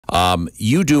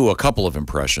You do a couple of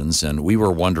impressions, and we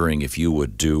were wondering if you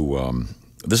would do.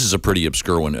 This is a pretty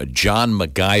obscure one. John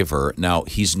McGiver. Now,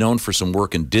 he's known for some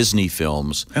work in Disney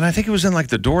films. And I think it was in like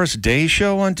the Doris Day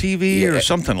show on TV or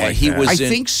something like that. I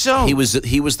think so. He was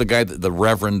the guy, the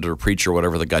reverend or preacher or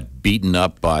whatever, that got beaten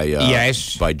up by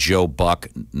by Joe Buck,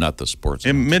 not the sports.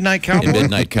 In Midnight Cowboy? In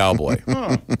Midnight Cowboy.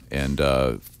 And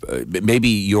maybe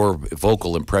your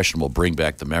vocal impression will bring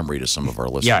back the memory to some of our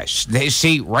listeners. Yes. They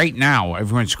see, right now,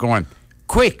 everyone's going,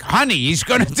 quick, honey, he's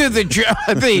going to do the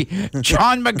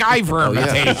John McGiver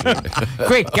imitation.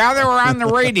 Quick, gather around the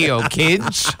radio,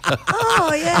 kids.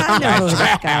 Oh, yeah, I know who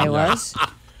that guy was.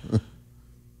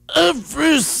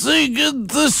 Everything in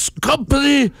this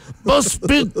company must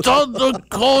be done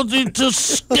according to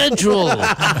schedule. We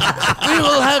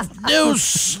will have no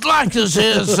slackers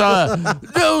here, sir.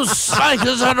 No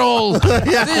slackers at all.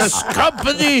 This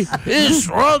company is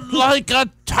run like a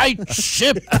tight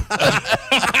ship.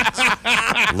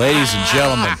 Ladies and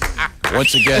gentlemen,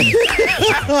 once again,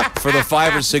 for the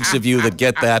 5 or 6 of you that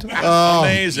get that,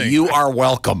 amazing. You are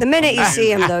welcome. The minute you see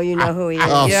him, though, you know who he is.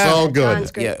 Oh, so good.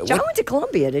 John's great. Yeah, John went to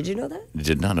Columbia. Did you know that? I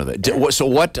did not know that. So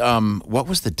what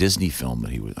was the Disney film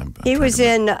that he was? He was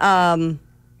in.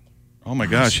 Oh my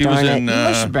gosh, he was in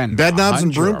Bed Knobs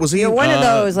and Broom. Was he one of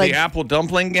those like the Apple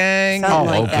Dumpling Gang?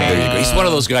 Like okay. There you go. He's one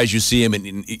of those guys you see him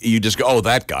and you just go, oh,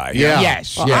 that guy. Yeah.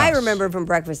 Yes. Well, I remember him from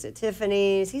Breakfast at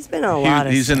Tiffany's. He's been in a lot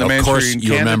of. He's in the Of course, Manchurian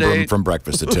you remember him Candidate. from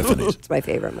Breakfast at Tiffany's. It's my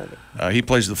favorite movie. He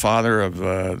plays the father of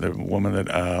the woman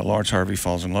that Lawrence Harvey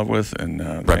falls in love with in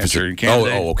Breakfast Manchurian at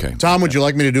Candidate. Oh, okay. Tom, would you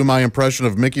like me to do my impression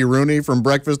of Mickey Rooney from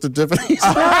Breakfast at Tiffany's?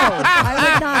 No,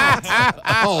 I would not.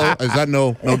 Oh, is that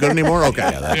no good anymore? Okay.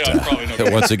 Yeah, that, Yeah, probably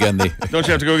not. once again, the Don't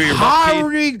you have to go get your butt teeth?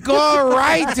 Howdy, go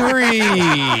right,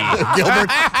 Gilbert,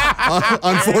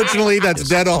 unfortunately, that's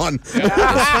dead on.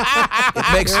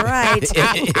 it makes You're right.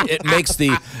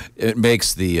 it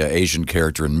makes the Asian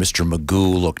character in Mr.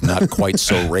 Magoo look not quite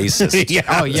so racist.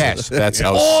 Oh, yes. That's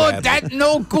how Oh, sad. that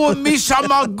no good, Mr.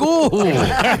 Magoo.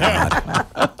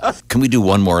 Can we do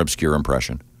one more obscure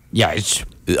impression? Yes.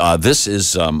 This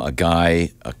is a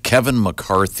guy, Kevin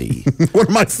McCarthy, One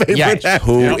of my favorite actors.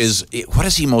 who is, what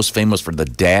is he most famous for? The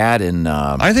dad in...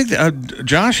 I think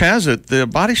Josh has it. The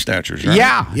Body Snatchers, right?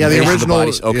 Yeah. Yeah, the Invasion of the original.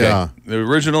 Bodies. Okay. Yeah. The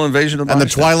original Invasion of the And the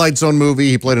Body Twilight Zone movie,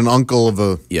 he played an uncle of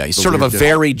a. Yeah, he's sort of a weird-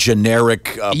 very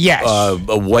generic,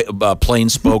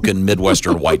 plain-spoken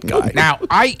Midwestern white guy. Now,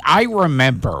 I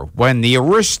remember when the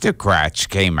Aristocrats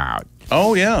came out.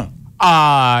 Oh, yeah.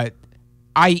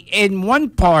 In one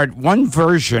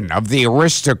version of the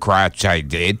Aristocrats I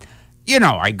did,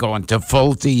 I go into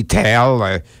full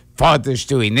detail. Father's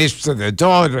doing this to the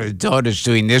daughter's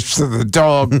doing this to the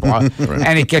dog, blah,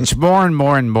 and it gets more and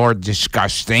more and more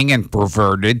disgusting and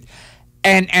perverted.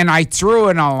 And I threw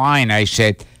in a line. I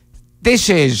said, this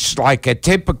is like a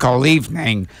typical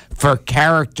evening for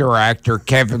character actor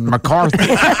Kevin McCarthy.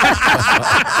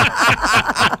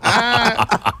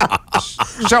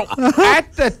 So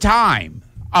at the time,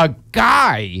 a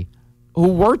guy who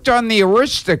worked on the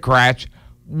Aristocrats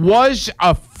was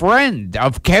a friend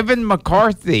of Kevin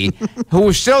McCarthy, who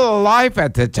was still alive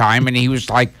at the time, and he was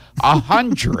like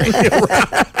 100.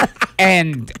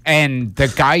 And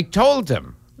the guy told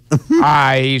him.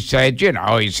 I said,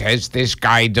 he says this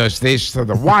guy does this to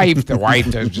the wife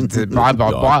does the blah,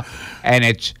 blah, blah. And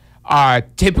it's a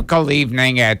typical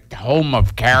evening at home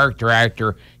of character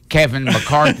actor Kevin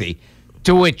McCarthy.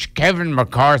 To which Kevin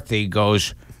McCarthy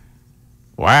goes,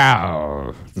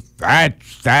 wow,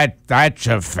 that's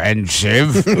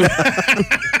offensive.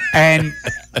 and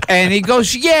he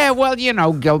goes, yeah, well,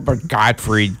 Gilbert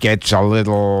Gottfried gets a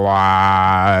little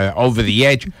over the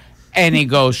edge. And he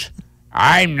goes,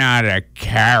 I'm not a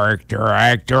character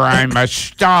actor, I'm a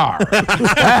star.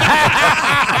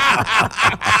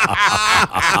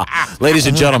 Ladies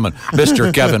and gentlemen,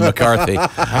 Mr. Kevin McCarthy.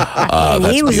 And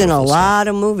he was in a lot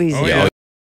of movies. Oh, yeah.